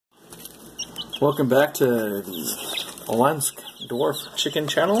Welcome back to the Olensk Dwarf Chicken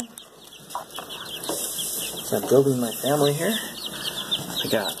channel. So I'm building my family here. I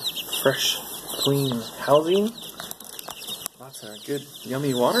got fresh, clean housing, lots of good,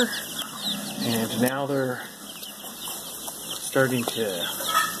 yummy water, and now they're starting to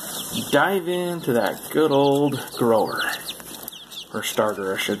dive into that good old grower, or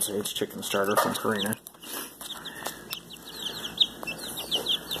starter, I should say. It's chicken starter from Purina.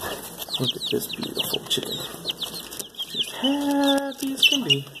 Look at this beautiful chicken. As happy as can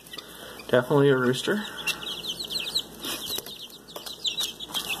be. Definitely a rooster.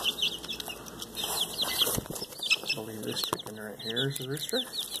 I believe this chicken right here is a rooster.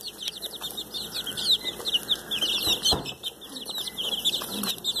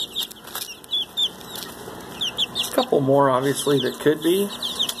 A couple more, obviously, that could be.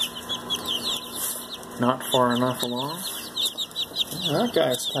 Not far enough along. That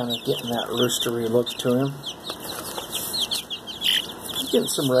guy's kind of getting that roostery look to him. Getting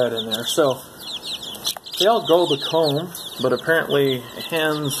some red in there. So, they all go the comb, but apparently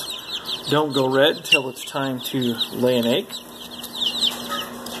hens don't go red until it's time to lay an egg.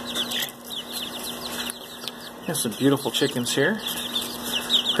 There's some beautiful chickens here.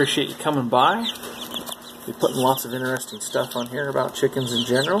 Appreciate you coming by. We're putting lots of interesting stuff on here about chickens in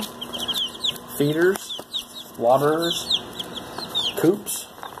general. Feeders, waterers, coops,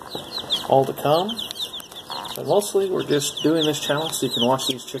 all to come. But mostly we're just doing this channel so you can watch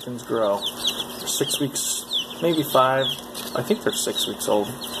these chickens grow. They're 6 weeks, maybe 5. I think they're 6 weeks old.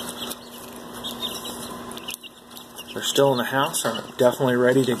 They're still in the house. I'm definitely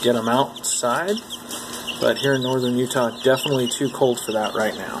ready to get them outside. But here in northern Utah, definitely too cold for that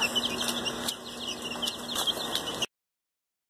right now.